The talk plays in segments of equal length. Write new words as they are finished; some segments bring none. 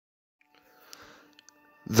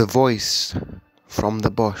The voice from the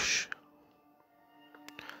bush.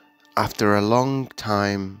 After a long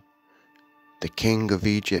time, the king of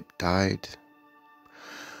Egypt died.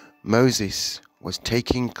 Moses was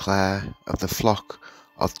taking care of the flock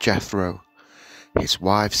of Jethro, his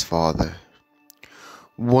wife's father.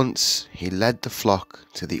 Once he led the flock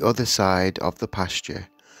to the other side of the pasture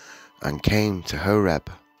and came to Horeb,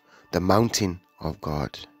 the mountain of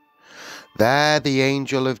God. There the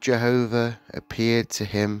angel of Jehovah appeared to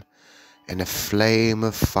him in a flame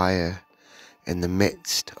of fire in the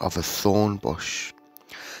midst of a thorn bush.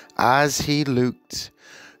 As he looked,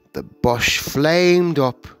 the bush flamed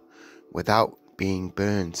up without being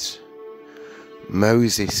burnt.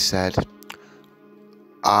 Moses said,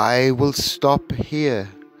 "I will stop here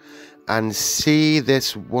and see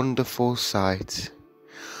this wonderful sight,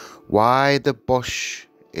 why the bush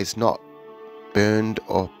is not burned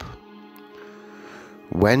up."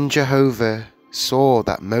 When Jehovah saw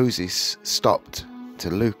that Moses stopped to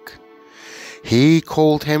look, he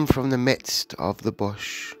called him from the midst of the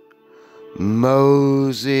bush.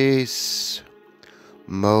 "Moses,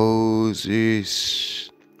 Moses."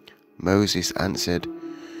 Moses answered,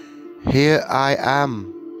 "Here I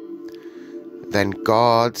am." Then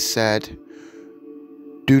God said,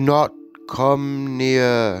 "Do not come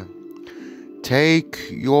near.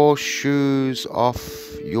 Take your shoes off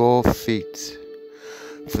your feet,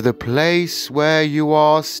 for the place where you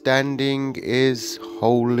are standing is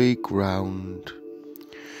holy ground."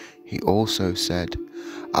 He also said,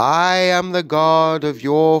 "I am the God of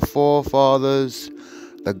your forefathers,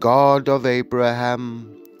 the God of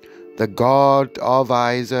Abraham, the God of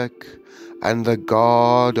Isaac, and the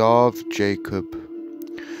God of Jacob."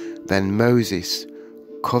 Then Moses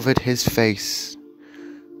covered his face,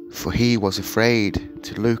 for he was afraid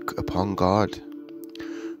to look upon God.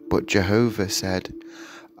 But Jehovah said,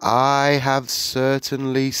 "I have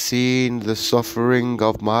certainly seen the suffering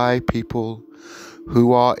of my people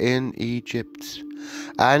who are in Egypt,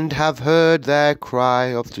 and have heard their cry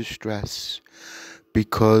of distress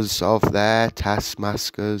because of their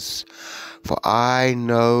taskmasters, for I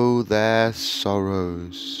know their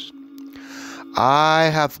sorrows. I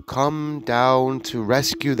have come down to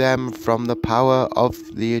rescue them from the power of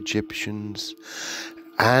the Egyptians,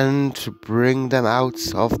 and to bring them out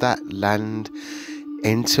of that land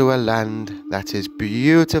into a land that is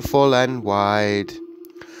beautiful and wide,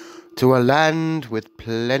 to a land with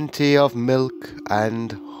plenty of milk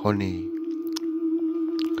and honey.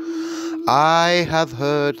 I have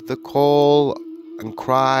heard the call and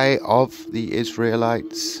cry of the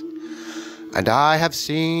Israelites, and I have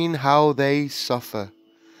seen how they suffer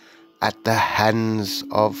at the hands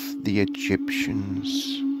of the Egyptians.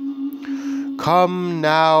 Come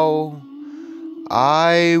now,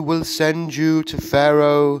 I will send you to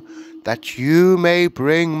Pharaoh, that you may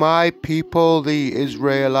bring my people the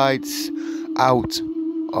Israelites out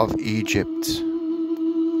of Egypt."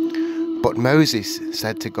 But Moses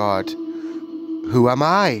said to God, "Who am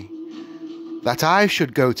I, that I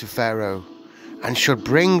should go to Pharaoh and should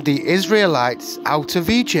bring the Israelites out of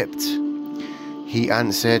Egypt?" He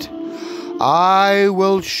answered, "I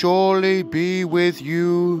will surely be with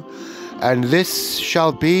you, and this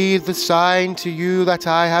shall be the sign to you that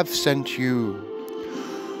I have sent you.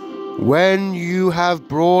 When you have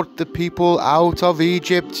brought the people out of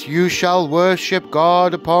Egypt, you shall worship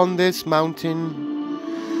God upon this mountain."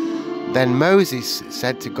 Then Moses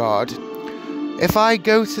said to God, "If I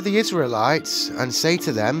go to the Israelites and say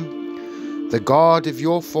to them, 'The God of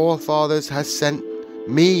your forefathers has sent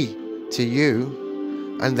me to you,'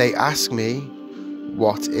 and they ask me,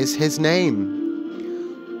 'What is his name?'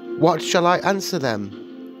 what shall I answer them?"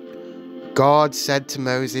 God said to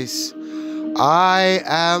Moses, "I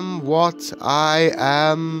am what I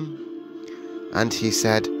am." And he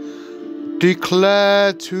said,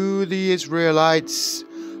 "Declare to the Israelites,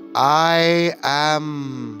 'I am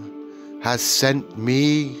has sent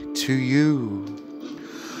me to you.'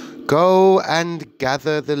 Go and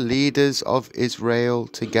gather the leaders of Israel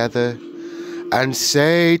together and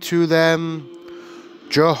say to them,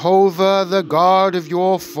 'Jehovah, the God of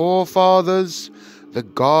your forefathers, the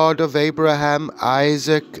God of Abraham,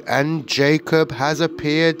 Isaac, and Jacob, has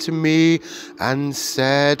appeared to me and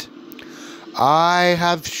said, I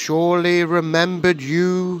have surely remembered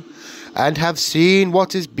you and have seen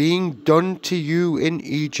what is being done to you in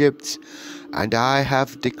Egypt, and I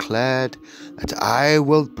have declared that I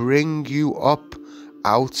will bring you up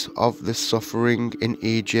out of the suffering in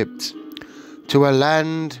Egypt, to a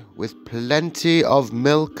land with plenty of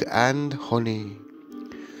milk and honey.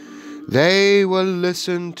 They will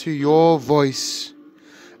listen to your voice,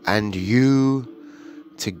 and you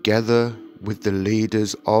together with the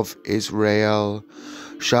leaders of Israel,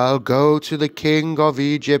 shall go to the king of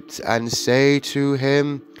Egypt and say to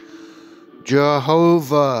him,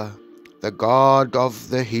 Jehovah, the God of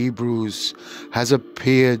the Hebrews, has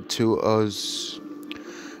appeared to us.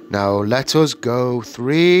 Now let us go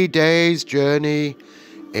 3 days' journey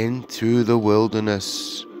into the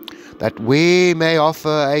wilderness, that we may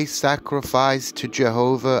offer a sacrifice to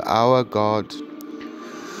Jehovah our God.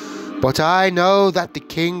 But I know that the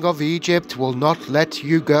king of Egypt will not let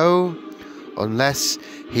you go, unless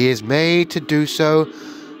he is made to do so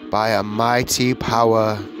by a mighty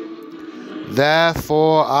power.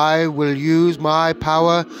 Therefore I will use my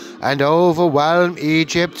power and overwhelm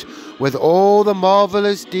Egypt with all the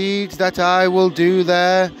marvelous deeds that I will do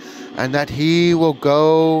there, and that he will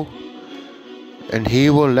go, and he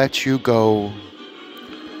will let you go.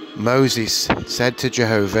 Moses said to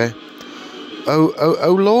Jehovah,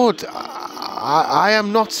 O Lord, I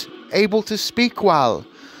am not able to speak well,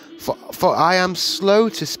 for I am slow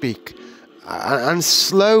to speak, and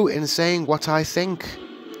slow in saying what I think.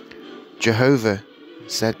 Jehovah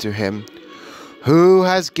said to him, Who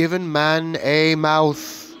has given man a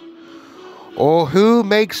mouth? Or who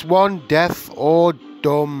makes one deaf or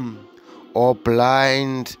dumb, or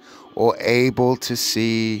blind, or able to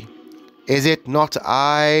see? Is it not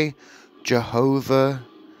I, Jehovah?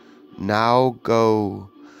 Now go,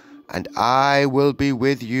 and I will be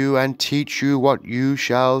with you and teach you what you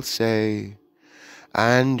shall say.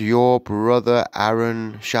 And your brother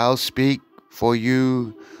Aaron shall speak for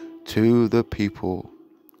you to the people.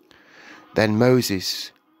 Then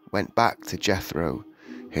Moses went back to Jethro,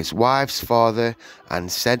 his wife's father,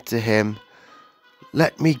 and said to him,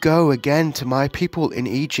 Let me go again to my people in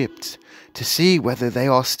Egypt, to see whether they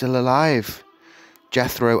are still alive.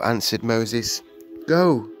 Jethro answered Moses,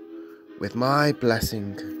 Go with my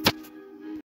blessing.